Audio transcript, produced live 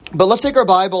But let's take our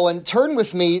Bible and turn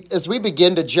with me as we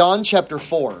begin to John chapter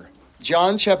 4.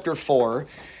 John chapter 4.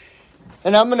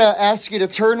 And I'm going to ask you to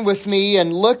turn with me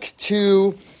and look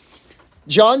to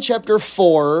John chapter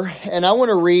 4, and I want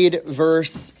to read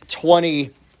verse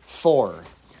 24.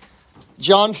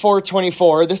 John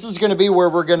 4:24. This is going to be where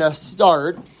we're going to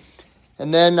start,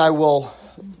 and then I will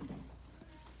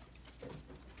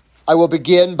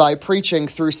begin by preaching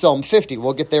through Psalm 50.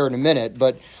 We'll get there in a minute,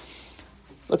 but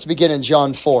let's begin in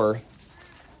John 4,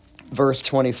 verse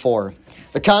 24.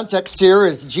 The context here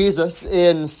is Jesus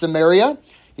in Samaria.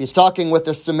 He's talking with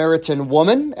a Samaritan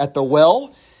woman at the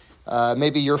well.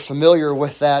 Maybe you're familiar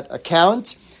with that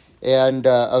account. And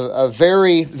a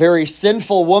very, very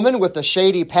sinful woman with a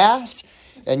shady past.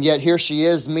 And yet here she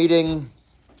is meeting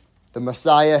the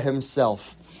Messiah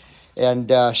himself.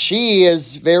 And she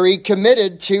is very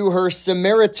committed to her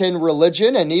Samaritan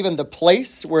religion and even the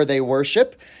place where they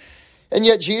worship. And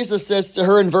yet Jesus says to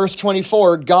her in verse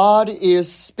 24, God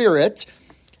is spirit,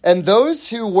 and those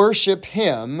who worship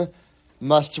him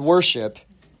must worship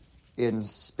in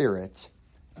spirit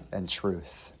and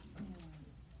truth.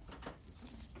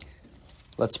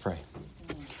 Let's pray.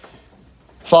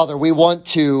 Father, we want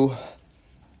to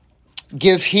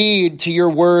give heed to your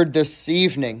word this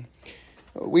evening.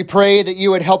 We pray that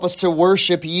you would help us to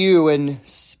worship you in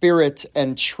spirit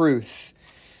and truth.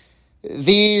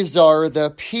 These are the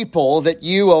people that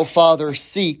you, O Father,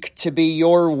 seek to be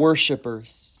your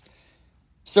worshipers.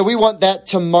 So we want that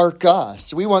to mark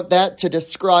us. We want that to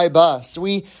describe us.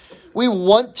 We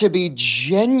want to be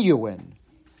genuine,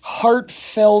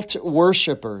 heartfelt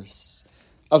worshipers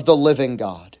of the living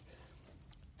God.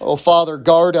 Oh, Father,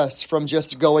 guard us from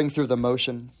just going through the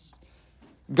motions.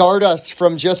 Guard us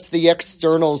from just the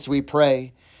externals, we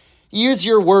pray. Use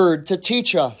your word to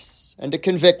teach us and to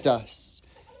convict us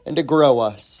and to grow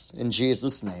us. In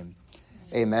Jesus' name,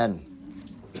 amen.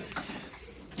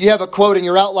 You have a quote in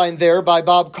your outline there by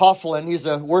Bob Coughlin. He's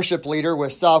a worship leader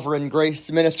with Sovereign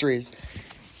Grace Ministries.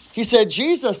 He said,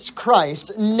 Jesus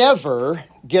Christ never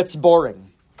gets boring.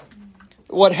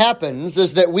 What happens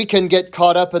is that we can get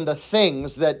caught up in the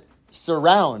things that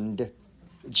surround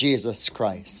Jesus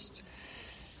Christ.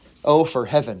 Oh, for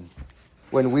heaven,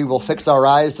 when we will fix our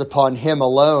eyes upon him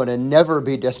alone and never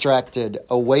be distracted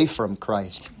away from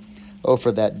Christ. Oh,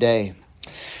 for that day.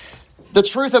 The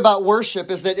truth about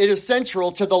worship is that it is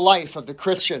central to the life of the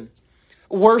Christian.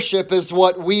 Worship is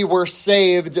what we were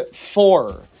saved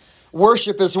for.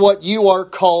 Worship is what you are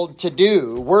called to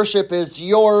do. Worship is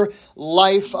your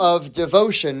life of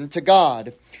devotion to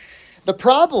God. The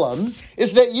problem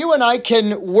is that you and I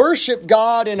can worship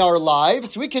God in our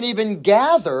lives. We can even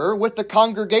gather with the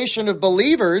congregation of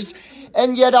believers,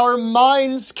 and yet our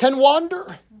minds can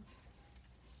wander.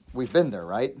 We've been there,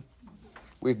 right?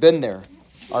 We've been there.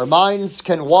 Our minds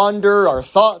can wander, our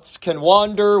thoughts can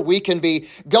wander, we can be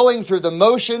going through the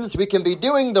motions, we can be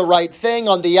doing the right thing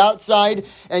on the outside,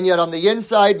 and yet on the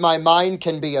inside, my mind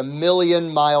can be a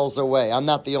million miles away. I'm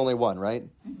not the only one, right?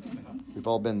 We've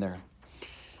all been there.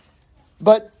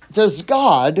 But does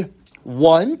God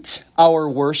want our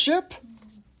worship?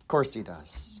 Of course he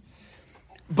does.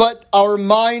 But our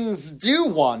minds do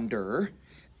wander,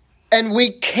 and we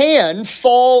can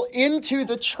fall into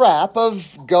the trap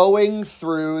of going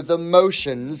through the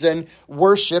motions and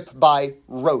worship by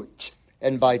rote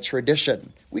and by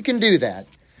tradition. We can do that.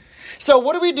 So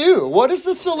what do we do? What is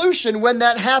the solution when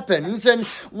that happens? And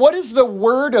what is the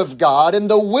word of God and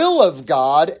the will of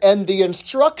God and the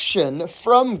instruction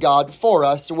from God for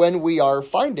us when we are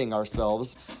finding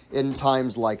ourselves in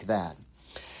times like that?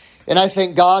 And I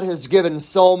think God has given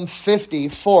Psalm 50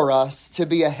 for us to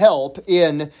be a help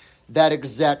in that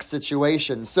exact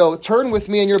situation. So turn with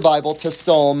me in your Bible to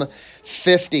Psalm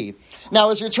 50.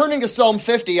 Now, as you're turning to Psalm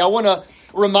 50, I want to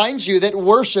remind you that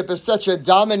worship is such a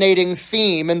dominating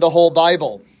theme in the whole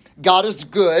Bible. God is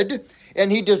good,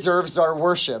 and he deserves our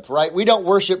worship, right? We don't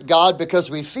worship God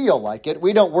because we feel like it.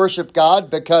 We don't worship God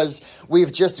because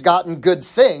we've just gotten good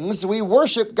things. We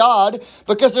worship God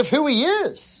because of who he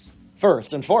is,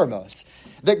 first and foremost.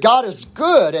 That God is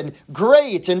good and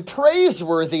great and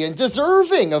praiseworthy and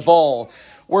deserving of all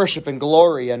worship and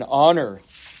glory and honor.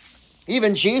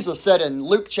 Even Jesus said in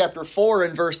Luke chapter 4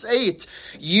 and verse 8,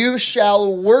 you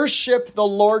shall worship the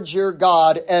Lord your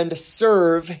God and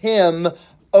serve him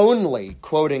only,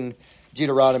 quoting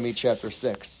Deuteronomy chapter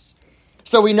 6.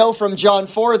 So we know from John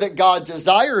 4 that God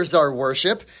desires our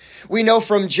worship. We know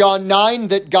from John 9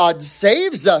 that God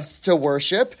saves us to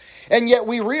worship. And yet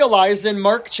we realize in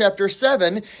Mark chapter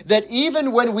 7 that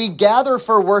even when we gather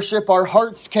for worship, our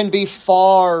hearts can be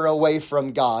far away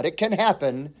from God. It can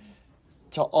happen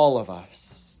to all of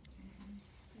us.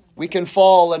 We can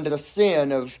fall into the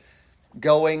sin of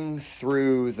going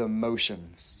through the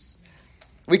motions.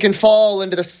 We can fall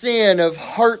into the sin of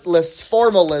heartless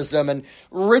formalism and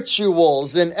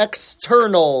rituals and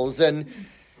externals. And,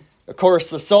 of course,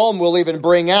 the psalm will even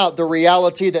bring out the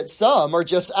reality that some are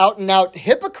just out-and-out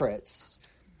hypocrites.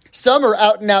 Some are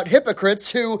out-and-out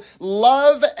hypocrites who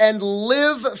love and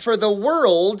live for the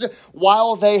world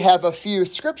while they have a few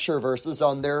scripture verses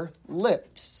on their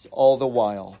lips all the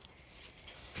while.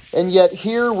 And yet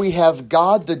here we have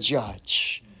God the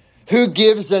judge who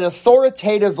gives an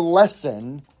authoritative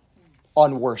lesson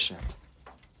on worship.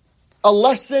 A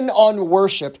lesson on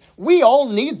worship. We all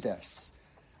need this.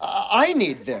 I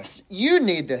need this. You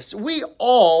need this. We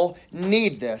all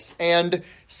need this. And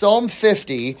Psalm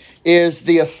 50 is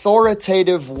the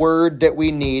authoritative word that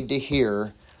we need to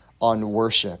hear on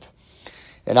worship.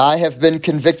 And I have been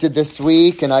convicted this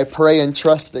week, and I pray and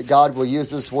trust that God will use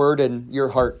His word in your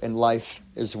heart and life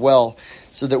as well,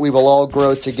 so that we will all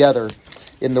grow together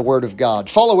in the word of God.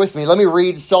 Follow with me. Let me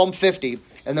read Psalm 50,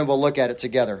 and then we'll look at it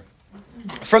together.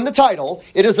 From the title,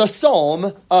 it is a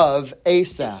psalm of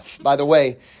Asaph. By the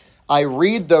way, I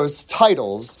read those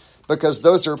titles because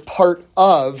those are part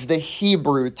of the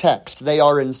Hebrew text. They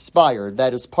are inspired.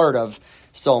 That is part of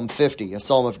Psalm 50, a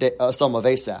psalm of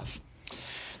Asaph.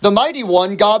 The mighty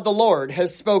one, God the Lord,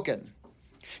 has spoken.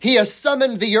 He has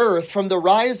summoned the earth from the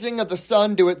rising of the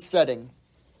sun to its setting.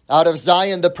 Out of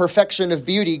Zion, the perfection of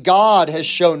beauty, God has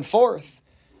shone forth.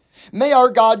 May our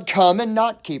God come and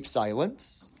not keep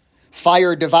silence.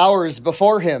 Fire devours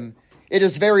before him. It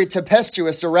is very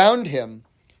tempestuous around him.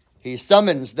 He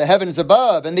summons the heavens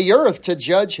above and the earth to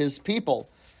judge his people.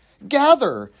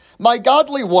 Gather, my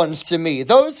godly ones, to me,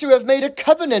 those who have made a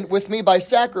covenant with me by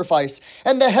sacrifice,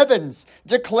 and the heavens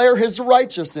declare his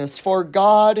righteousness, for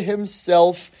God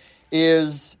himself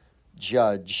is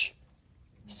judge.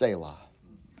 Selah.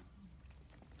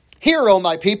 Hear, O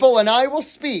my people, and I will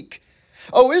speak.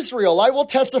 O Israel, I will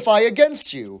testify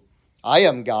against you. I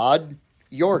am God,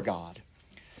 your God.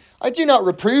 I do not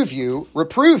reprove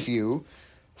you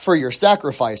for your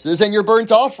sacrifices, and your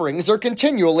burnt offerings are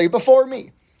continually before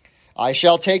me. I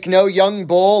shall take no young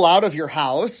bull out of your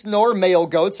house, nor male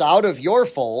goats out of your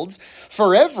folds,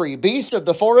 for every beast of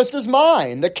the forest is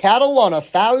mine, the cattle on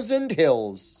 1,000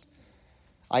 hills.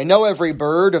 I know every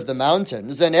bird of the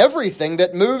mountains, and everything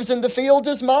that moves in the field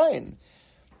is mine.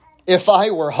 If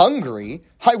I were hungry,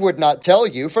 I would not tell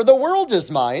you, for the world is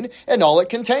mine, and all it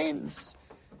contains.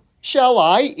 Shall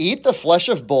I eat the flesh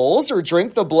of bulls, or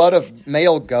drink the blood of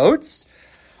male goats?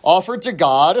 Offer to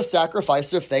God a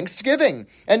sacrifice of thanksgiving,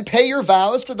 and pay your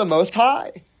vows to the Most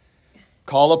High.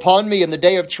 Call upon me in the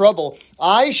day of trouble.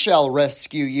 I shall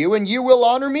rescue you, and you will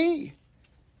honor me.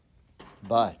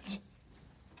 But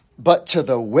to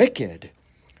the wicked,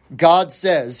 God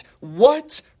says,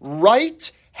 what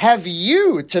right have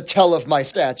you to tell of my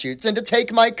statutes and to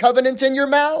take my covenant in your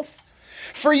mouth?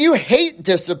 For you hate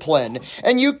discipline,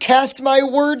 and you cast my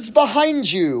words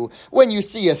behind you. When you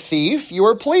see a thief, you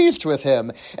are pleased with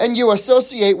him, and you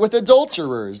associate with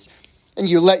adulterers. And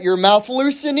you let your mouth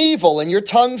loose in evil, and your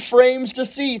tongue frames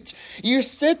deceit. You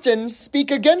sit and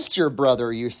speak against your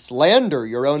brother. You slander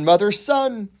your own mother's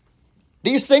son.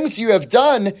 These things you have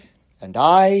done, and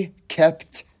I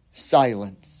kept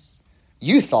silence.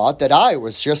 You thought that I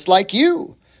was just like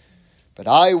you. But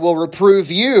I will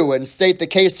reprove you and state the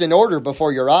case in order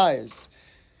before your eyes.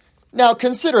 Now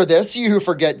consider this, you who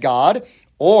forget God,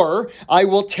 or I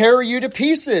will tear you to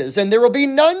pieces, and there will be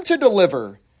none to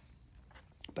deliver.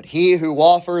 But he who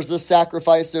offers a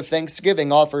sacrifice of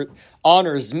thanksgiving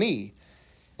honors me,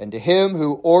 and to him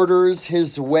who orders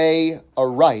his way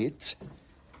aright,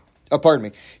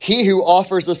 he who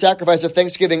offers a sacrifice of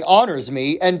thanksgiving honors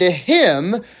me, and to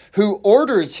him who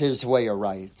orders his way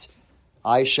aright,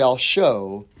 I shall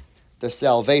show the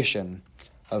salvation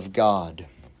of God.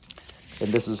 And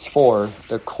this is for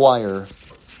the choir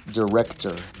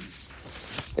director.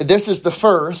 This is the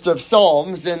first of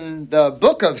Psalms in the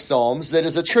book of Psalms that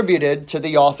is attributed to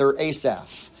the author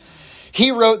Asaph. He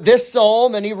wrote this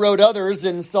psalm and he wrote others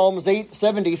in Psalms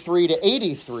 73 to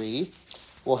 83.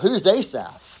 Well, who's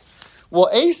Asaph? Well,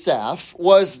 Asaph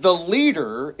was the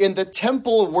leader in the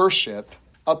temple worship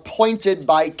appointed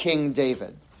by King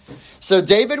David. So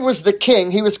David was the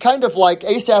king. He was kind of like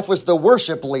Asaph was the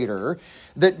worship leader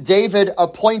that David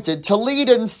appointed to lead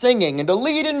in singing and to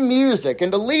lead in music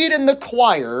and to lead in the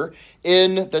choir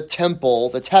in the temple,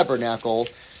 the tabernacle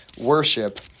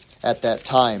worship at that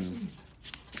time.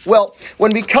 Well,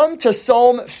 when we come to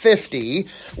Psalm 50,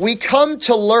 we come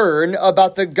to learn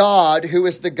about the God who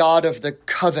is the God of the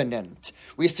covenant,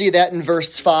 We see that in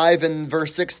verse 5 and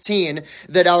verse 16,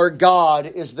 that our God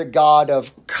is the God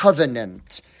of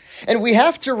covenant. And we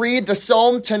have to read the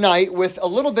psalm tonight with a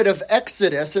little bit of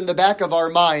Exodus in the back of our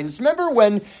minds. Remember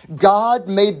when God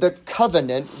made the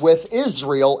covenant with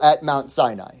Israel at Mount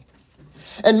Sinai?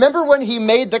 And remember when he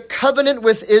made the covenant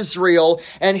with Israel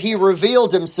and he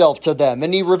revealed himself to them.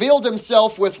 And he revealed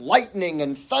himself with lightning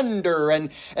and thunder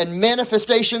and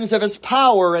manifestations of his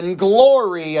power and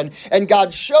glory. And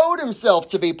God showed himself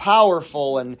to be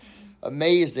powerful and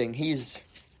amazing. He's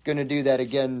going to do that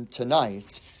again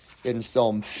tonight in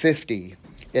Psalm 50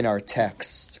 in our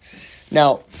text.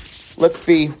 Now, let's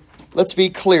be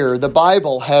clear. The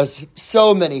Bible has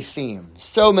so many themes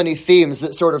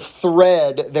that sort of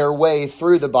thread their way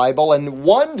through the Bible. And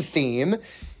one theme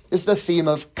is the theme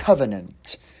of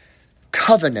covenant.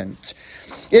 Covenant.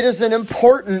 It is an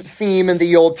important theme in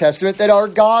the Old Testament that our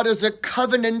God is a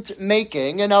covenant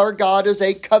making and our God is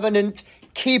a covenant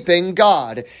keeping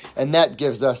God. And that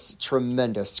gives us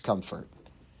tremendous comfort.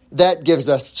 That gives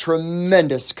us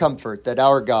tremendous comfort that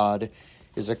our God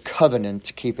is a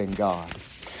covenant keeping God.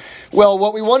 Well,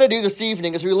 what we want to do this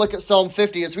evening as we look at Psalm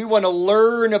 50 is we want to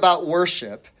learn about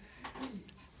worship,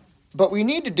 but we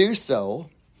need to do so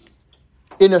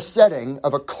in a setting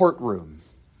of a courtroom.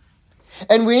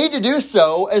 And we need to do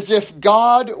so as if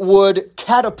God would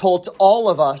catapult all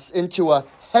of us into a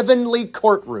heavenly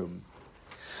courtroom,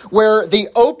 where the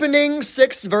opening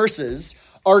 6 verses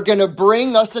are going to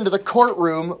bring us into the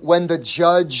courtroom when the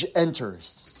judge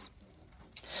enters.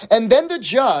 And then the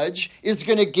judge is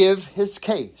going to give his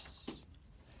case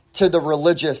to the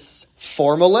religious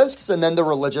formalists and then the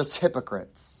religious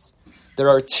hypocrites. There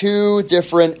are 2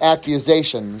 different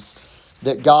accusations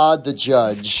that God, the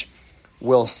judge,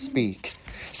 will speak.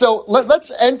 So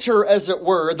let's enter, as it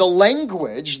were, the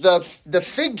language, the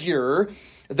figure,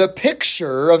 the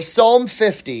picture of Psalm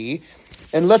 50,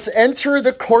 and let's enter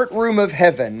the courtroom of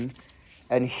heaven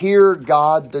and hear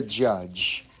God, the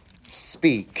judge,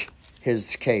 speak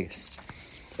his case.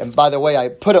 And by the way, I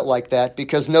put it like that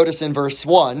because notice in verse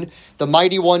 1, the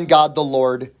mighty one God the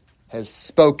Lord has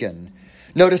spoken.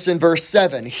 Notice in verse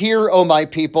 7, hear, O my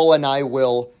people, and I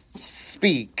will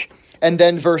speak. And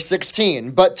then verse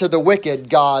 16, but to the wicked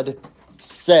God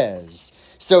says.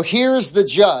 So here's the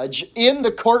judge in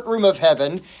the courtroom of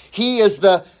heaven. He is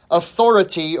the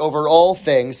authority over all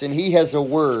things, and he has a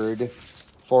word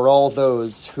for all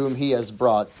those whom he has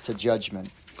brought to judgment.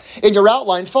 In your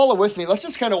outline, follow with me. Let's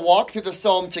just kind of walk through the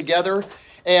psalm together,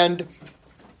 and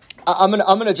I'm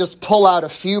gonna just pull out a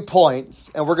few points,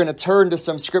 and we're going to turn to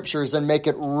some scriptures and make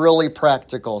it really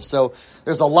practical. So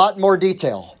there's a lot more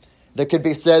detail that could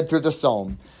be said through the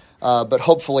psalm, but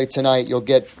hopefully tonight you'll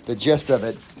get the gist of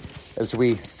it as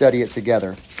we study it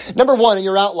together. Number 1 in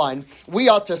your outline, we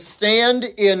ought to stand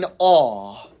in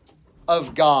awe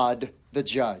of God the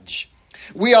judge.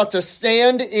 We ought to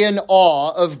stand in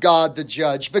awe of God the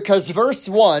judge, because verse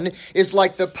 1 is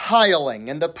like the piling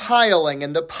and the piling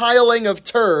and the piling of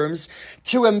terms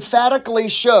to emphatically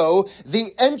show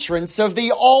the entrance of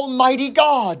the Almighty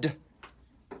God.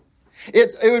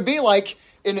 It would be like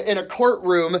in a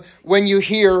courtroom when you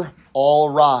hear, all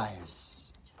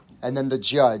rise, and then the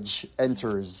judge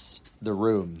enters the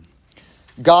room.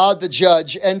 God the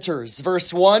judge enters.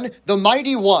 Verse 1, the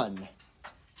mighty one,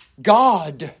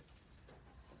 God,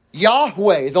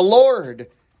 Yahweh, the Lord,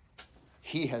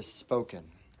 he has spoken.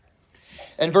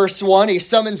 And verse 1, he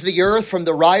summons the earth from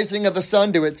the rising of the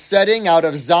sun to its setting. Out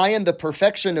of Zion, the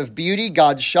perfection of beauty,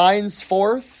 God shines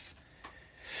forth.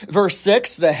 Verse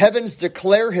 6, the heavens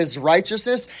declare his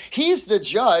righteousness. He's the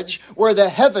judge where the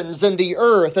heavens and the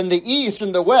earth and the east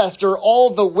and the west are all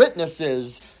the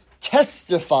witnesses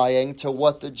testifying to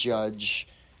what the judge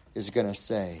is going to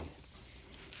say.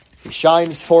 He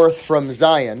shines forth from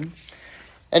Zion.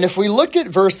 And if we look at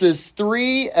verses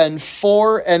 3 and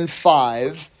 4 and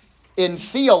 5, in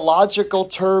theological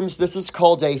terms, this is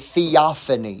called a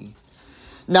theophany.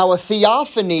 Now, a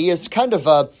theophany is kind of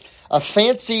a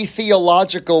fancy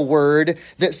theological word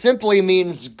that simply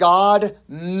means God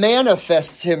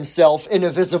manifests himself in a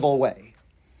visible way.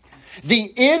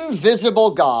 The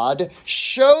invisible God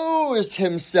shows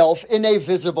himself in a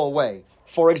visible way.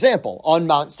 For example, on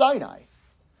Mount Sinai.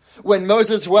 When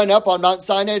Moses went up on Mount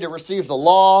Sinai to receive the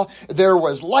law, there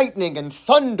was lightning and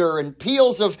thunder and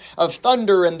peals of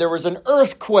thunder, and there was an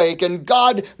earthquake, and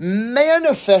God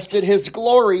manifested his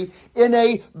glory in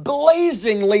a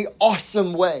blazingly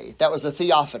awesome way. That was a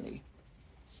theophany.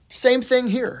 Same thing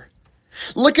here.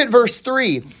 Look at verse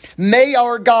 3. May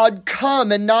our God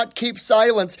come and not keep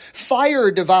silence.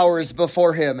 Fire devours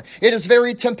before him. It is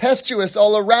very tempestuous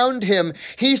all around him.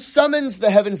 He summons the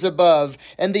heavens above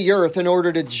and the earth in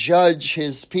order to judge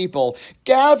his people.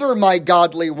 Gather my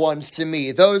godly ones to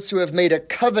me, those who have made a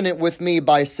covenant with me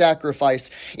by sacrifice.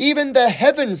 Even the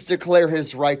heavens declare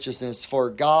his righteousness, for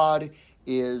God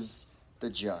is the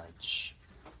judge.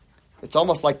 It's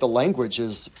almost like the language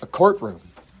is a courtroom.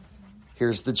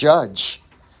 Here's the judge.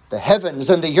 The heavens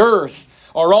and the earth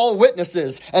are all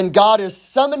witnesses, and God is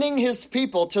summoning his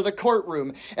people to the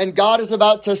courtroom, and God is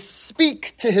about to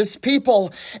speak to his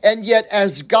people. And yet,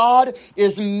 as God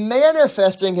is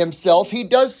manifesting himself, he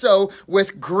does so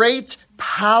with great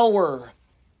power,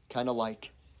 kind of like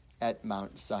at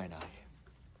Mount Sinai.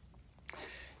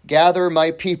 Gather my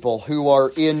people who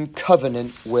are in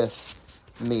covenant with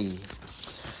me.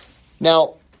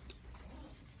 Now,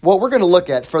 what we're going to look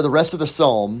at for the rest of the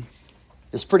psalm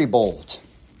is pretty bold.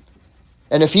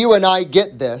 And if you and I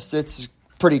get this, it's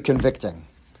pretty convicting.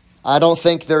 I don't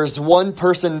think there's one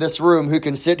person in this room who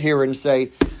can sit here and say,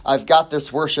 I've got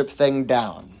this worship thing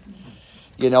down.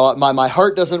 You know, my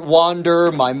heart doesn't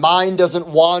wander, my mind doesn't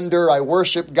wander, I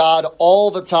worship God all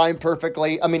the time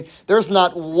perfectly. I mean, there's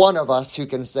not one of us who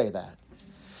can say that.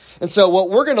 And so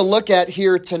what we're going to look at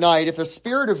here tonight, if the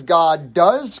Spirit of God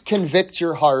does convict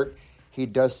your heart, he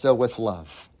does so with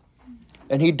love.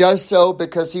 And he does so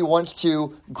because he wants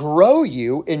to grow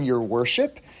you in your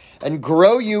worship and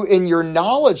grow you in your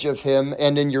knowledge of him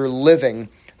and in your living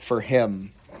for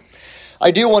him.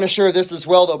 I do want to share this as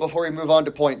well, though, before we move on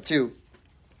to point 2.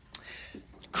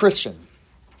 Christian,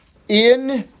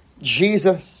 in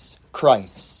Jesus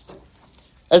Christ,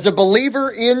 as a believer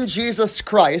in Jesus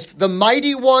Christ, the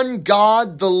mighty one,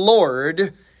 God the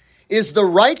Lord, is the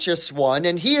righteous one,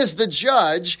 and he is the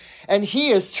judge, and he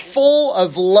is full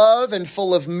of love and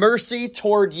full of mercy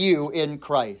toward you in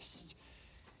Christ.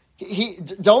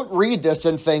 Don't read this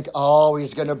and think, oh,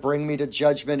 he's going to bring me to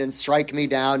judgment and strike me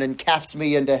down and cast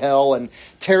me into hell and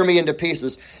tear me into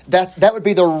pieces. That would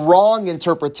be the wrong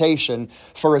interpretation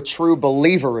for a true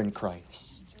believer in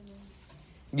Christ.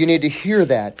 You need to hear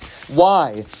that.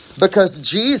 Why? Because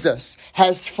Jesus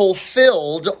has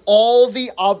fulfilled all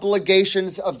the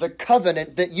obligations of the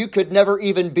covenant that you could never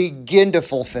even begin to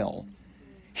fulfill.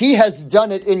 He has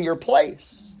done it in your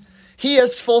place. He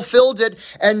has fulfilled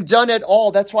it and done it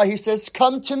all. That's why he says,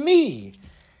 come to me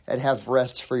and have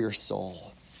rest for your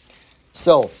soul.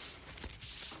 So,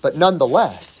 but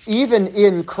nonetheless, even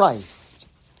in Christ,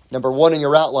 number 1 in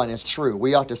your outline is true.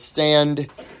 We ought to stand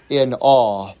in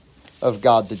awe of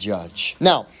God the judge.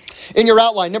 Now, in your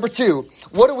outline, number 2,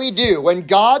 what do we do when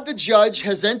God the judge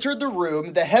has entered the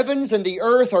room? The heavens and the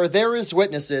earth are there as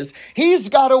witnesses. He's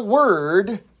got a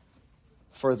word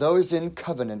for those in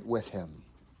covenant with him.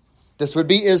 This would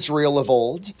be Israel of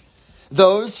old.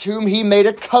 Those whom he made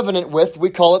a covenant with,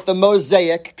 we call it the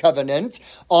Mosaic covenant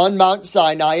on Mount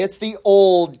Sinai. It's the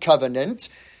old covenant.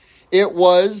 It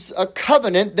was a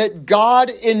covenant that God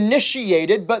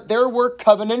initiated, but there were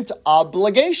covenant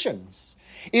obligations.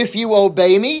 If you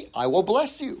obey me, I will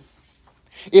bless you.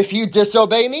 If you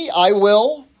disobey me, I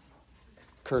will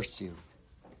curse you.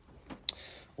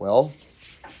 Well,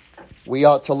 we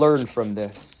ought to learn from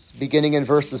this. Beginning in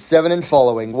verses 7 and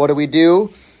following, what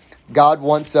do? God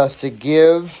wants us to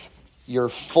give your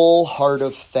full heart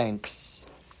of thanks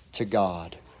to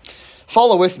God.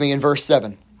 Follow with me in verse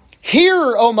 7. Hear,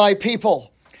 O my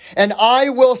people, and I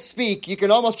will speak. You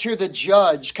can almost hear the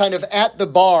judge kind of at the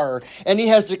bar, and he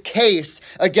has a case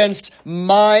against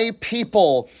my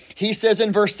people. He says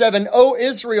in verse 7, O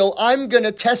Israel, I'm going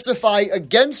to testify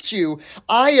against you.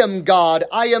 I am God.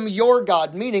 I am your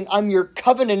God, meaning I'm your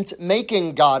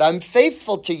covenant-making God. I'm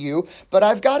faithful to you, but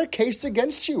I've got a case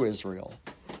against you, Israel.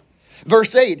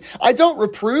 Verse 8, I don't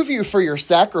reprove you for your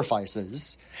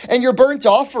sacrifices and your burnt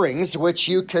offerings, which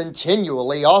you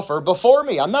continually offer before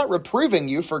me. I'm not reproving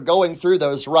you for going through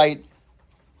those right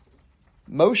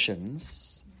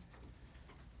motions.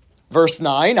 Verse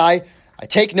 9, I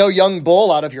take no young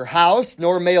bull out of your house,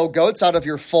 nor male goats out of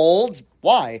your folds.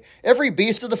 Why? Every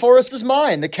beast of the forest is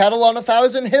mine, the cattle on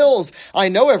 1,000 hills. I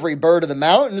know every bird of the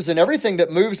mountains, and everything that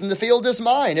moves in the field is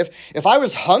mine. If I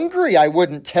was hungry, I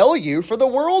wouldn't tell you, for the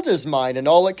world is mine and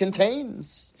all it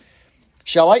contains.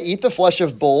 Shall I eat the flesh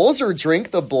of bulls or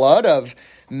drink the blood of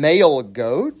male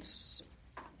goats?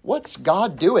 What's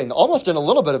God doing? Almost in a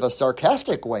little bit of a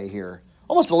sarcastic way here.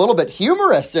 Almost a little bit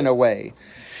humorous in a way.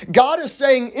 God is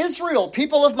saying, Israel,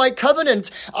 people of my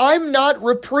covenant, I'm not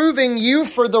reproving you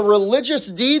for the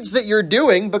religious deeds that you're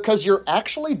doing because you're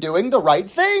actually doing the right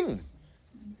thing.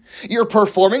 You're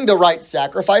performing the right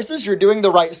sacrifices. You're doing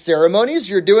the right ceremonies.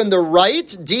 You're doing the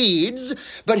right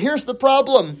deeds. But here's the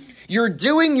problem. You're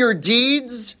doing your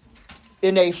deeds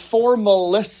in a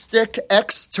formalistic,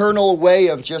 external way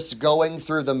of just going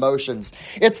through the motions.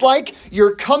 It's like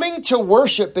you're coming to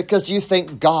worship because you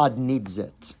think God needs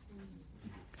it.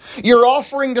 You're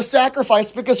offering the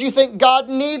sacrifice because you think God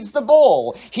needs the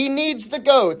bull. He needs the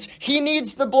goat. He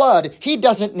needs the blood. He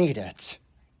doesn't need it.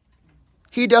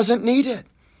 He doesn't need it.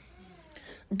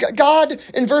 God,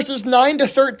 in verses 9 to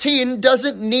 13,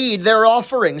 doesn't need their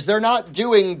offerings. They're not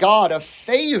doing God a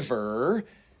favor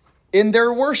in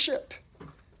their worship.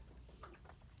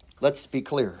 Let's be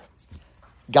clear.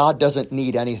 God doesn't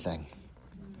need anything.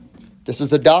 This is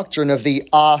the doctrine of the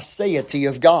aseity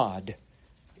of God.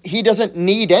 He doesn't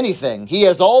need anything. He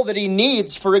has all that he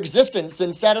needs for existence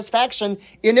and satisfaction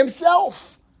in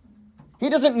himself. He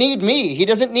doesn't need me. He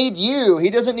doesn't need you. He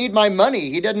doesn't need my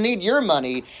money. He doesn't need your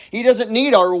money. He doesn't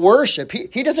need our worship.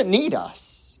 He doesn't need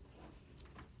us.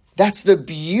 That's the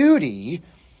beauty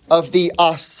of the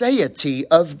aseity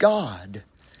of God.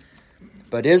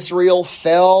 But Israel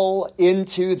fell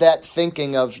into that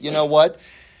thinking of, you know what?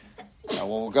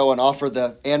 We'll go and offer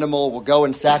the animal. We'll go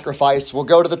and sacrifice. We'll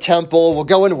go to the temple. We'll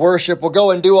go and worship. We'll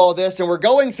go and do all this. And we're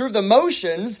going through the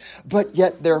motions, but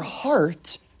yet their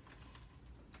heart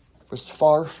was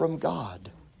far from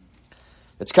God.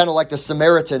 It's kind of like the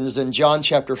Samaritans in John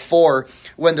chapter 4,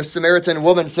 when the Samaritan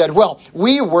woman said, well,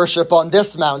 we worship on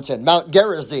this mountain, Mount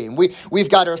Gerizim. We've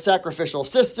got our sacrificial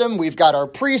system. We've got our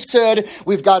priesthood.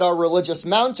 We've got our religious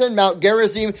mountain, Mount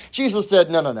Gerizim. Jesus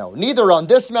said, no. Neither on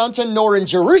this mountain nor in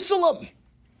Jerusalem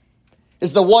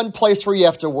is the one place where you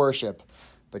have to worship.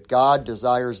 But God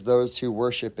desires those who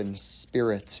worship in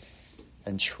spirit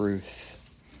and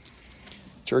truth.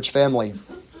 Church family,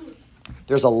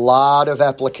 there's a lot of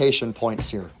application points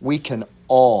here. We can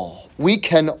all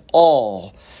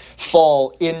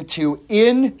fall into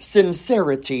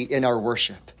insincerity in our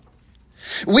worship.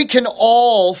 We can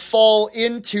all fall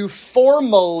into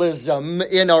formalism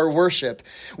in our worship.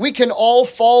 We can all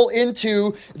fall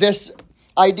into this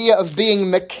idea of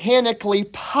being mechanically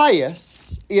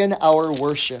pious in our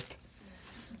worship.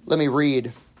 Let me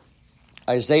read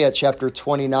Isaiah chapter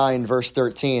 29, verse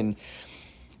 13.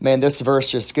 Man, this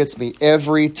verse just gets me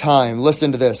every time.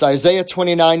 Listen to this. Isaiah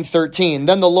 29:13.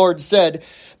 Then the Lord said,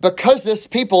 because this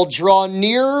people draw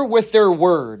near with their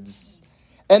words,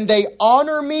 and they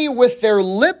honor me with their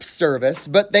lip service,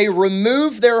 but they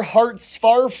remove their hearts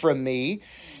far from me,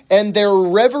 and their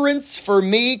reverence for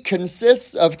me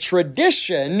consists of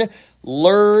tradition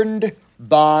learned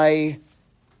by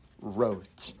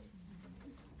rote.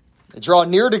 They draw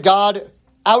near to God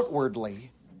outwardly,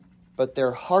 but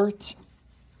their heart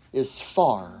is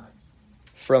far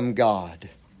from God.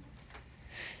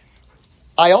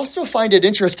 I also find it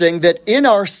interesting that in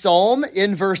our psalm,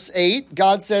 in verse 8,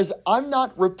 God says, I'm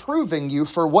not reproving you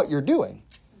for what you're doing.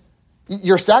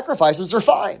 Your sacrifices are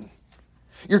fine.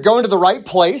 You're going to the right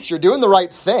place. You're doing the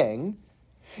right thing.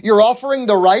 You're offering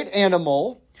the right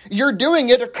animal. You're doing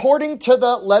it according to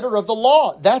the letter of the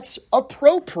law. That's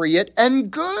appropriate and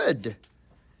good.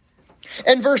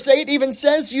 And verse 8 even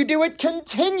says you do it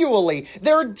continually.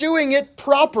 They're doing it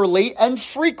properly and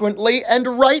frequently and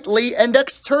rightly and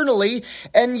externally.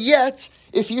 And yet,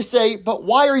 if you say, but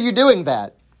why are you doing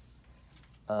that?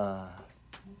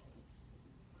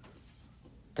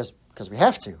 Because we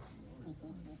have to.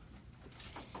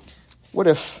 What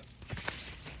if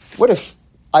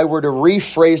I were to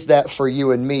rephrase that for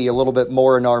you and me a little bit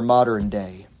more in our modern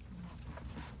day?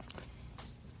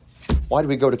 Why do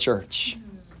we go to church?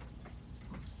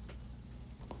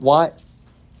 Why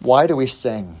do we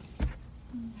sing?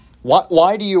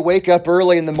 Why do you wake up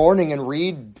early in the morning and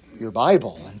read your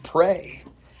Bible and pray?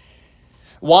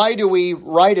 Why do we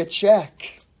write a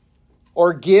check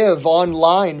or give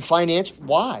online financial?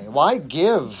 Why? Why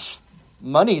give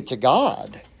money to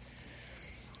God?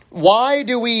 Why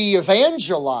do we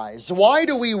evangelize? Why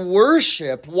do we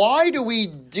worship? Why do we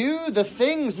do the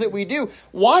things that we do?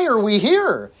 Why are we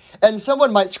here? And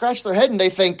someone might scratch their head and they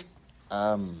think,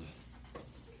 because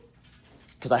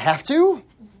I have to?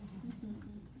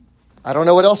 I don't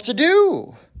know what else to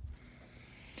do.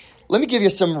 Let me give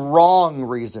you some wrong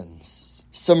reasons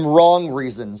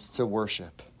to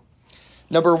worship.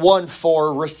 Number one,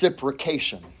 for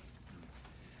reciprocation.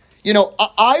 You know,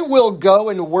 I will go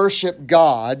and worship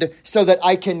God so that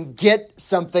I can get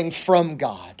something from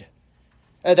God.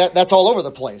 That's all over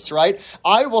the place, right?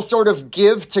 I will sort of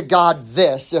give to God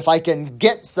this if I can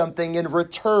get something in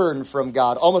return from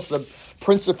God. Almost the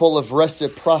principle of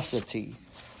reciprocity.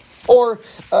 Or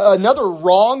another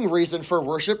wrong reason for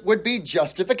worship would be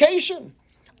justification.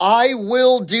 I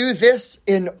will do this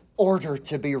in order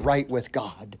to be right with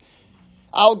God.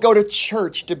 I'll go to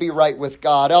church to be right with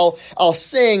God. I'll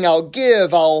sing, I'll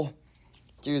give, I'll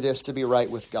do this to be right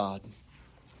with God.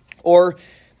 Or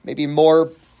maybe more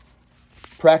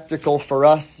practical for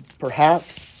us,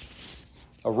 perhaps,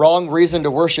 a wrong reason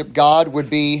to worship God would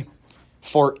be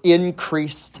for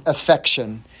increased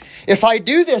affection. If I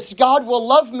do this, God will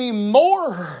love me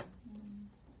more.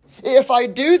 If I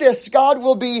do this, God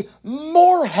will be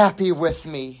more happy with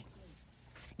me.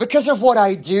 Because of what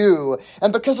I do,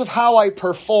 and because of how I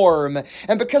perform,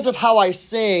 and because of how I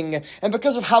sing, and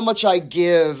because of how much I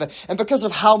give, and because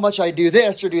of how much I do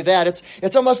this or do that,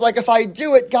 it's almost like if I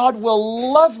do it, God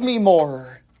will love me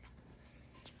more.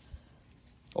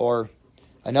 Or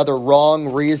another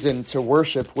wrong reason to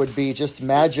worship would be just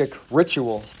magic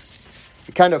rituals.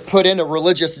 You kind of put in a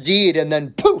religious deed, and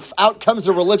then poof, out comes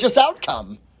a religious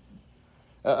outcome.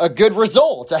 A good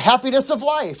result, a happiness of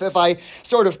life. If I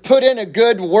sort of put in a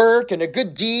good work and a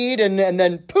good deed and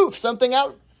then poof, something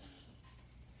out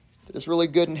that is really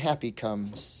good and happy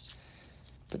comes.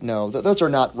 But no, those are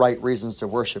not right reasons to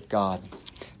worship God.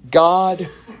 God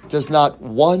does not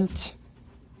want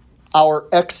our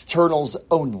externals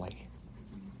only.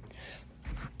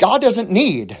 God doesn't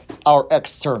need our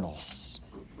externals.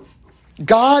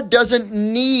 God doesn't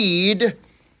need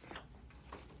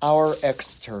our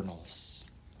externals.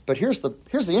 But here's the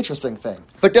interesting thing.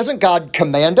 But doesn't God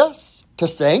command us to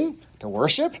sing, to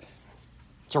worship,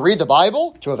 to read the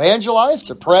Bible, to evangelize,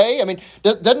 to pray? I mean,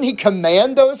 doesn't he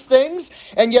command those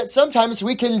things? And yet sometimes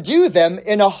we can do them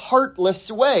in a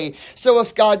heartless way. So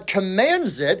if God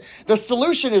commands it, the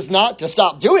solution is not to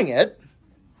stop doing it.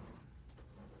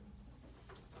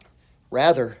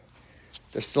 Rather,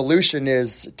 the solution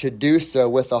is to do so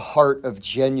with a heart of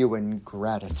genuine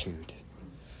gratitude.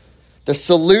 The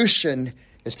solution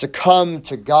is to come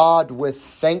to God with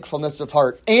thankfulness of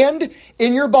heart. And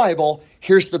in your Bible,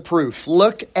 here's the proof.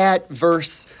 Look at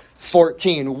verse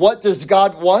 14. What does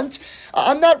God want?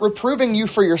 I'm not reproving you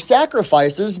for your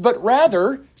sacrifices, but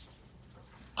rather,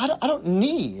 I don't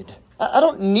need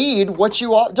what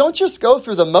you are. Don't just go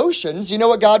through the motions. You know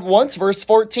what God wants? Verse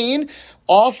 14,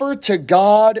 offer to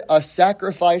God a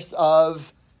sacrifice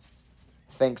of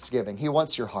thanksgiving. He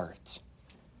wants your heart.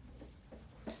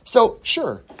 So,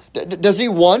 sure, does he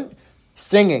want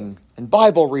singing and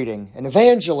Bible reading and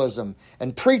evangelism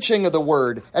and preaching of the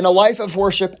word and a life of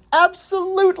worship?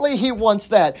 Absolutely, he wants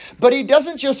that. But he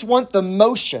doesn't just want the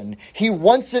motion. He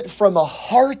wants it from a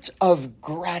heart of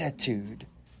gratitude.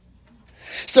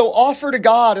 So offer to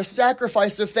God a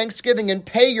sacrifice of thanksgiving and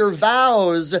pay your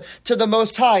vows to the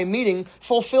Most High, meaning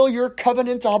fulfill your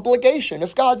covenant obligation.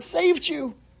 If God saved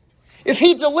you, if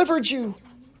he delivered you,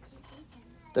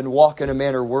 then walk in a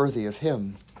manner worthy of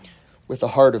him with a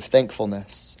heart of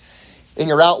thankfulness. In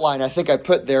your outline, I think I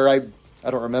put there, I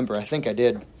don't remember, I think I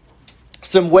did,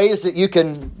 some ways that you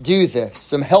can do this,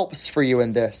 some helps for you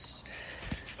in this.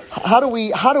 How do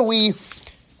we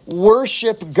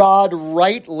worship God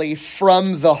rightly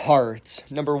from the heart?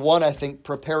 Number one, I think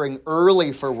preparing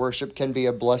early for worship can be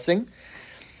a blessing.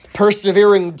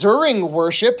 Persevering during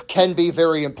worship can be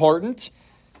very important.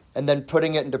 And then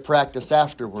putting it into practice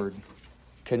afterward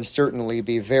can certainly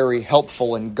be very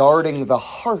helpful in guarding the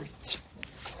heart.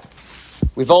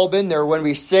 We've all been there when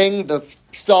we sing the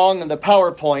song and the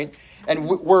PowerPoint, and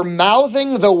we're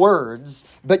mouthing the words,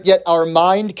 but yet our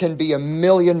mind can be a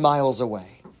million miles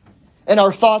away, and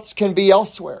our thoughts can be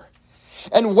elsewhere.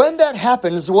 And when that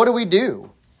happens, what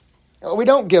do? We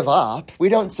don't give up. We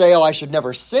don't say, I should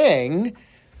never sing.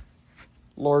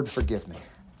 Lord, forgive me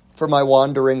for my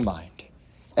wandering mind.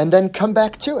 And then come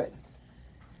back to it.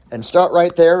 And start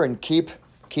right there and keep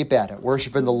at it,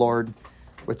 worshiping the Lord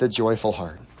with a joyful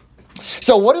heart.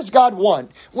 So what does God want?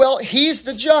 Well, he's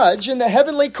the judge in the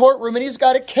heavenly courtroom, and he's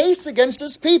got a case against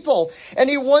his people. And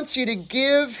he wants you to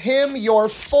give him your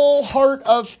full heart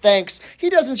of thanks. He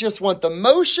doesn't just want the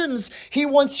motions. He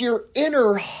wants your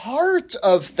inner heart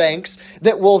of thanks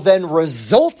that will then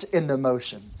result in the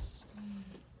motions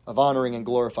of honoring and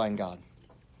glorifying God.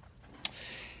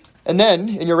 And then,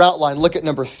 in your outline, look at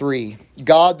number 3.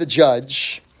 God the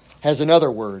judge has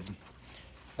another word.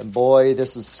 And boy,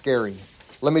 this is scary.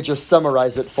 Let me just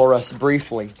summarize it for us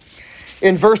briefly.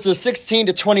 In verses 16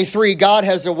 to 23, God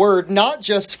has a word not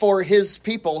just for his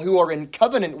people who are in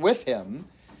covenant with him,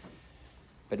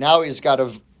 but now he's got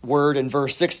a word in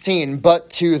verse 16, but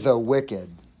to the wicked.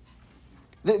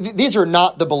 These are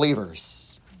not the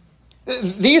believers.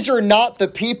 These are not the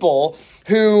people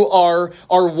who are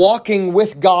walking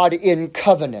with God in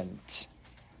covenant.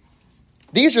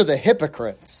 These are the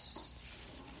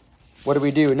hypocrites. What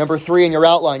do? Number 3 in your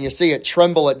outline, you see it,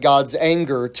 tremble at God's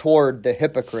anger toward the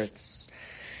hypocrites.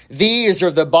 These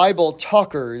are the Bible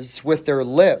talkers with their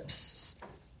lips,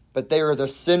 but they are the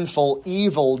sinful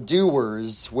evil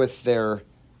doers with their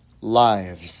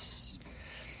lives.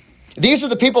 These are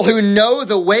the people who know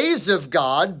the ways of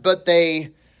God, but they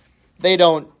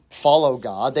don't follow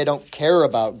God. They don't care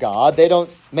about God. They don't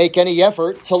make any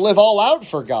effort to live all out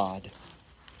for God.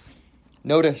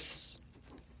 Notice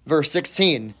verse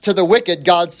 16. To the wicked,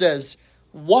 God says,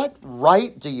 "What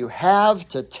right do you have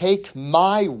to take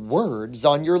my words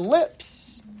on your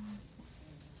lips?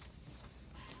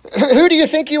 Who do you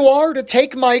think you are to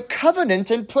take my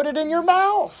covenant and put it in your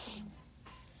mouth?"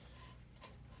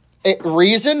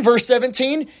 Reason, verse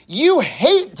 17, you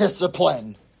hate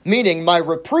discipline, meaning my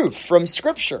reproof from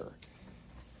Scripture.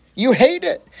 You hate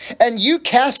it, and you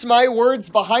cast my words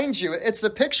behind you. It's the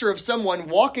picture of someone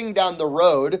walking down the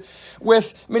road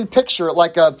with, picture it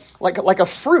like a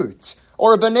fruit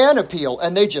or a banana peel,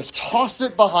 and they just toss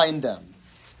it behind them.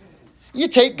 You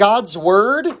take God's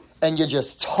word, and you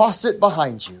just toss it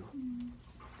behind you,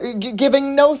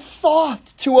 giving no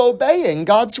thought to obeying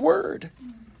God's word.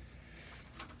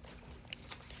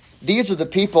 These are the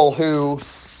people who,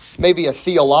 maybe a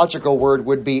theological word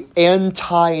would be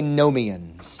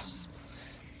antinomians.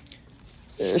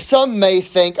 Some may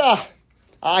think,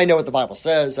 I know what the Bible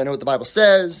says. I know what the Bible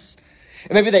says.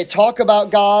 And maybe they talk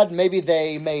about God. Maybe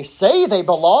they may say they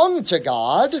belong to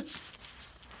God.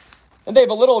 And they have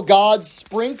a little God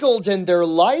sprinkled in their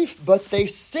life, but they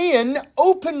sin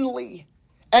openly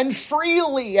and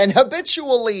freely and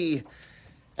habitually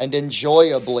and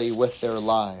enjoyably with their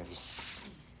lives.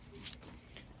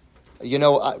 You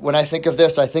know, when I think of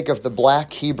this, I think of the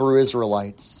black Hebrew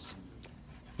Israelites.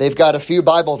 They've got a few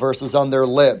Bible verses on their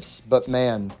lips, but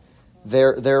man,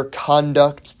 their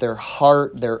conduct, their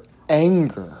heart, their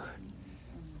anger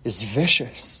is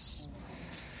vicious.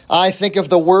 I think of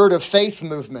the Word of Faith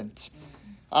movement.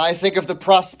 I think of the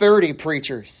prosperity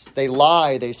preachers. They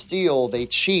lie, they steal, they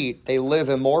cheat, they live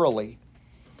immorally.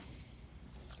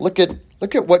 Look at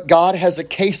what God has a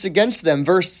case against them.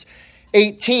 Verse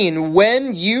 18,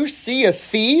 when you see a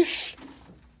thief,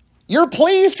 you're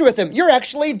pleased with him. You're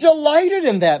actually delighted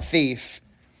in that thief.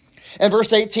 And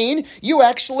verse 18, you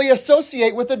actually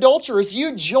associate with adulterers.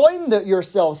 You join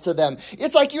yourselves to them.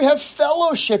 It's like you have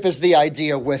fellowship is the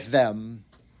idea with them.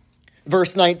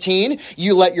 Verse 19,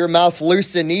 you let your mouth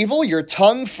loose in evil. Your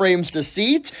tongue frames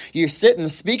deceit. You sit and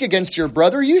speak against your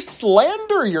brother. You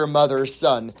slander your mother's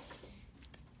son.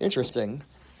 Interesting.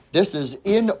 This is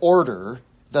in order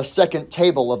the second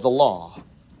table of the law.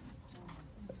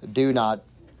 Do not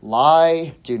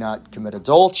lie, do not commit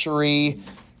adultery,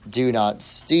 do not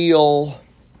steal.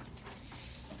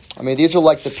 These are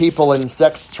like the people in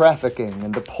sex trafficking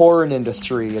and the porn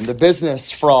industry and the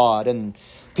business fraud and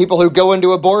people who go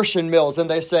into abortion mills and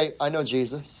they say, I know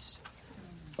Jesus.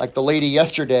 Like the lady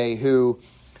yesterday who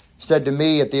said to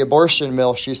me at the abortion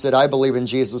mill, she said, I believe in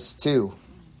Jesus too.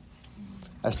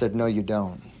 I said, no, you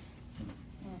don't.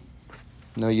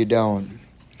 No, you don't.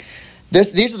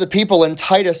 These are the people in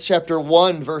Titus chapter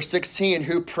 1, verse 16,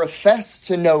 who profess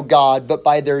to know God, but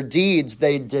by their deeds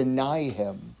they deny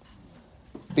him,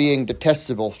 being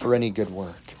detestable for any good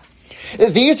work.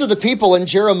 These are the people in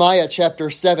Jeremiah chapter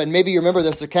 7. Maybe you remember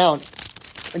this account.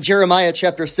 In Jeremiah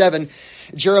chapter 7,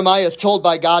 Jeremiah is told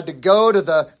by God to go to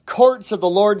the courts of the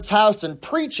Lord's house and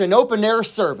preach an open-air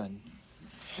sermon.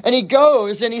 And he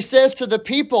goes and he says to the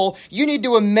people, you need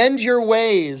to amend your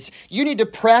ways. You need to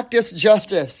practice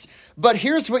justice. But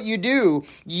here's what you do.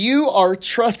 You are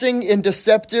trusting in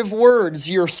deceptive words.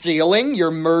 You're stealing, you're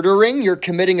murdering, you're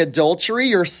committing adultery,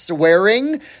 you're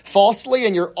swearing falsely,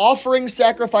 and you're offering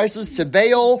sacrifices to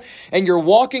Baal, and you're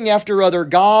walking after other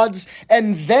gods.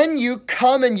 And then you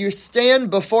come and you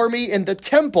stand before me in the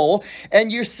temple,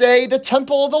 and you say, the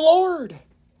temple of the Lord.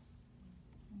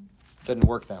 Doesn't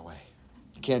work that way.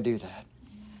 Can't do that.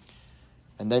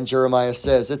 And then Jeremiah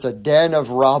says, it's a den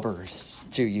of robbers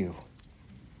to you.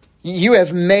 You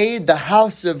have made the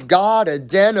house of God a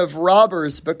den of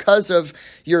robbers because of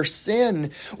your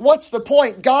sin. What's the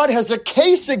point? God has a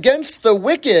case against the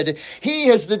wicked. He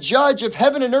is the judge of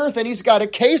heaven and earth, and he's got a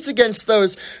case against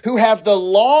those who have the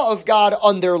law of God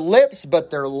on their lips,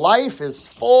 but their life is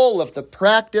full of the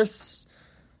practice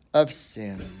of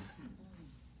sin.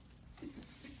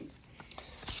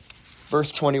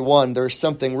 Verse 21, there's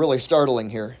something really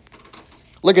startling here.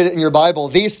 Look at it in your Bible.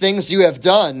 These things you have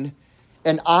done,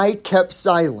 and I kept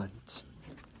silent.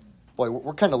 Boy,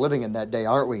 we're kind of living in that day,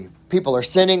 aren't we? People are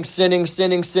sinning,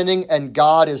 and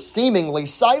God is seemingly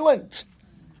silent.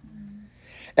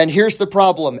 And here's the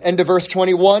problem. End of verse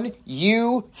 21.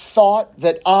 You thought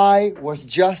that I was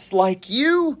just like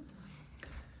you.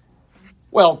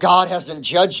 Well, God hasn't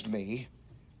judged me.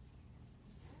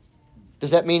 Does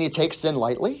that mean he takes sin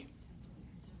lightly?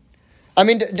 I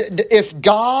mean, if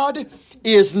God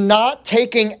is not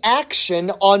taking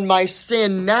action on my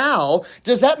sin now,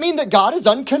 does that mean that God is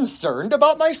unconcerned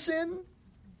about my sin?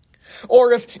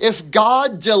 Or if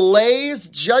God delays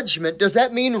judgment, does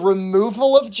that mean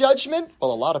removal of judgment?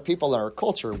 Well, a lot of people in our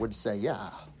culture would say, yeah.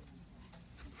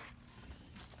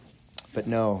 But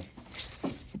no,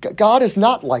 God is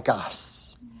not like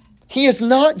us. He is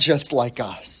not just like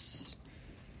us.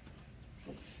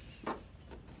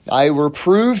 I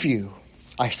reprove you.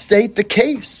 I state the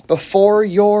case before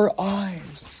your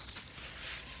eyes.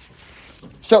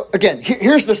 So again,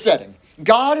 here's the setting.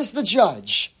 God is the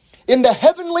judge in the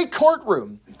heavenly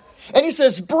courtroom. And he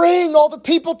says, bring all the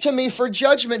people to me for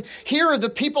judgment. Here are the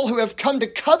people who have come to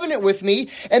covenant with me,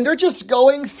 and they're just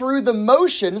going through the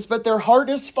motions, but their heart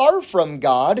is far from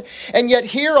God. And yet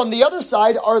here on the other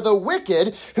side are the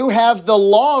wicked who have the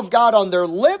law of God on their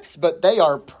lips, but they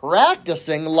are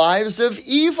practicing lives of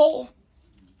evil.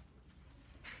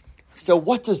 So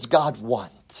what does God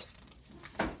want?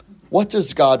 What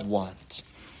does God want?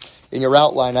 In your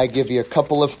outline, I give you a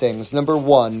couple of things. Number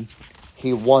one,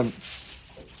 he wants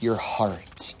your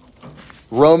heart.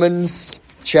 Romans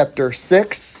chapter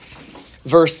 6,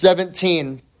 verse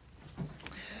 17.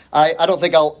 I don't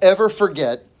think I'll ever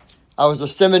forget. I was a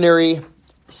seminary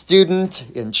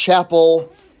student in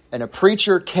chapel, and a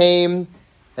preacher came,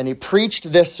 and he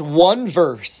preached this one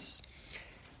verse.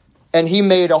 And he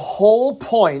made a whole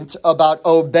point about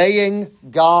obeying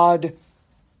God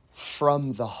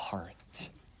from the heart.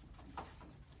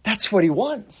 That's what he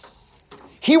wants.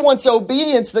 He wants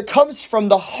obedience that comes from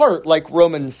the heart, like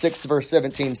Romans 6, verse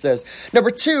 17 says.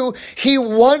 Number two, he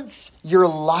wants your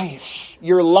life.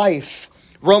 Your life.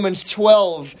 Romans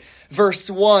 12, verse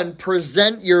 1,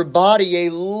 present your body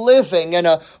a living and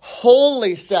a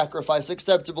holy sacrifice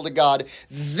acceptable to God.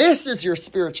 This is your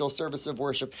spiritual service of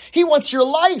worship. He wants your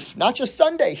life, not just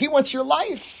Sunday. He wants your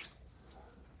life.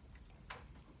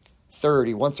 Third,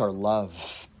 he wants our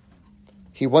love.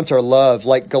 He wants our love,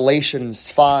 like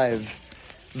Galatians 5,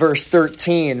 verse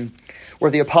 13, where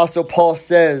the Apostle Paul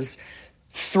says,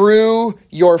 through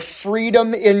your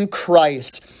freedom in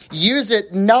Christ, use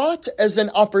it not as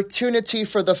an opportunity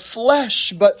for the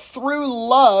flesh, but through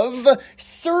love,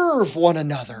 serve one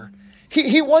another.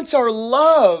 He wants our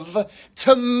love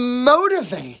to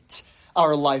motivate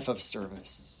our life of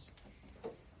service.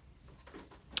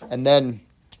 And then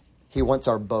he wants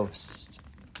our boast.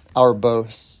 Our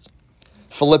boast.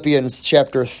 Philippians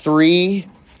chapter 3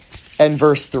 and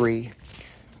verse 3.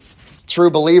 True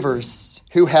believers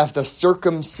who have the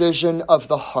circumcision of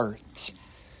the heart.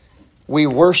 We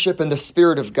worship in the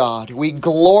Spirit of God. We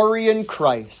glory in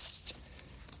Christ.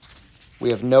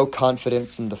 We have no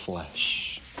confidence in the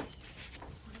flesh.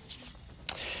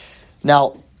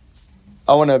 Now,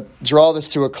 I want to draw this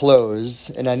to a close,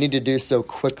 and I need to do so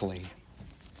quickly.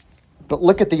 But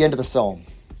look at the end of the psalm.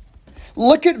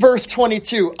 Look at verse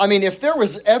 22. I mean, if there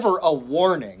was ever a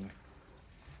warning,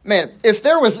 man, if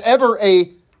there was ever a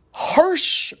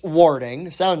harsh warning,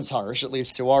 sounds harsh, at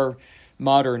least to our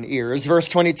modern ears. Verse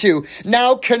 22,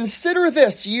 now consider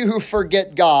this, you who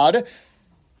forget God,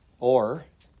 or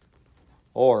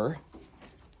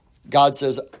God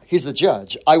says, he's the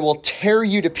judge, I will tear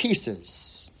you to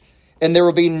pieces, and there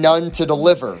will be none to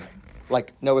deliver,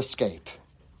 like no escape.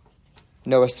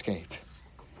 No escape.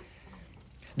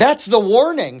 That's the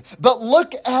warning. But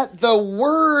look at the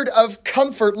word of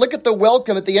comfort. Look at the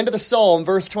welcome at the end of the psalm,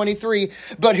 verse 23.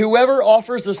 But whoever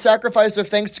offers a sacrifice of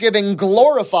thanksgiving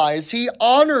glorifies, he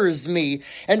honors me.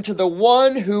 And to the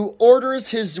one who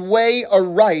orders his way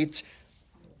aright,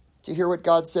 to hear what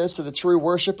God says to the true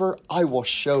worshiper, I will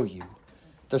show you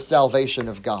the salvation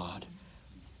of God.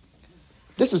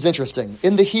 This is interesting.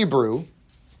 In the Hebrew,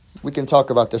 we can talk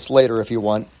about this later if you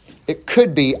want. It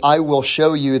could be, I will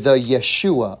show you the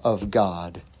Yeshua of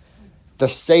God, the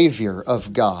Savior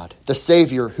of God, the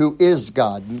Savior who is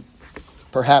God,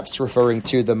 perhaps referring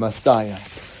to the Messiah.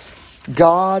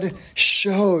 God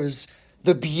shows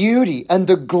the beauty and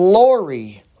the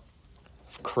glory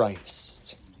of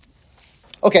Christ.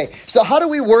 Okay, so how do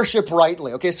we worship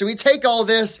rightly? Okay, so we take all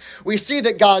this, we see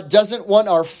that God doesn't want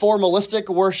our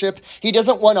formalistic worship. He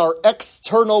doesn't want our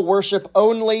external worship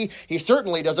only. He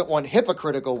certainly doesn't want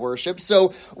hypocritical worship. So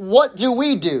what do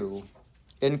we do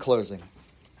in closing?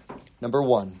 Number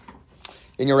one,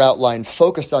 in your outline,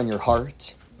 focus on your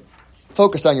heart.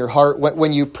 Focus on your heart.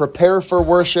 When you prepare for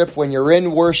worship, when you're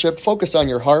in worship, focus on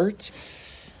your heart.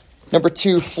 Number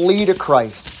 2, flee to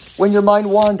Christ. When your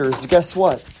mind wanders, guess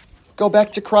what? Go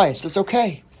back to Christ. It's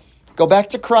okay. Go back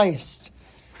to Christ.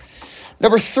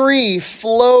 Number 3,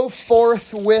 flow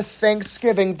forth with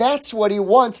thanksgiving. That's what he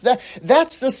wants.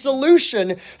 That's the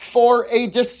solution for a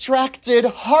distracted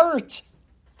heart.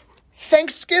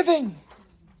 Thanksgiving.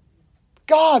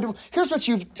 God, here's what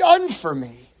you've done for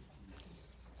me.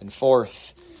 And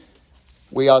 4th,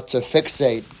 we ought to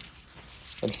fixate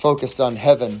and focus on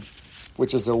heaven,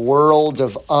 which is a world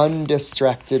of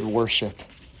undistracted worship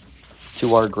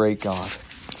to our great God.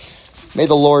 May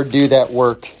the Lord do that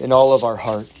work in all of our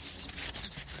hearts.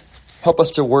 Help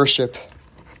us to worship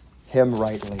him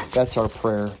rightly. That's our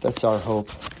prayer. That's our hope.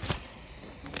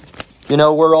 You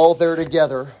know, we're all there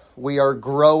together. We are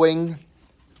growing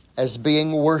as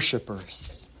being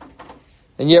worshipers.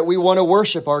 And yet we want to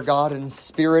worship our God in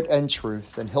spirit and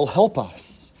truth. And he'll help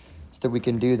us so that we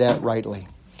can do that rightly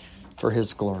for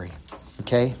his glory.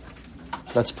 Okay?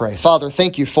 Let's pray. Father,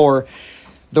 thank you for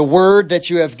the word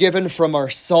that you have given from our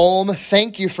psalm.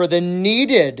 Thank you for the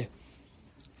needed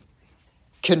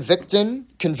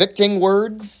convicting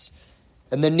words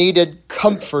and the needed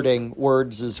comforting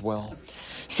words as well.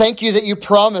 Thank you that you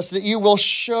promise that you will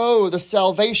show the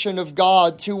salvation of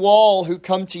God to all who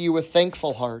come to you with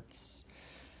thankful hearts.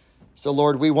 So,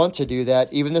 Lord, we want to do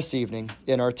that even this evening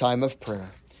in our time of prayer.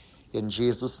 In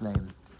Jesus' name.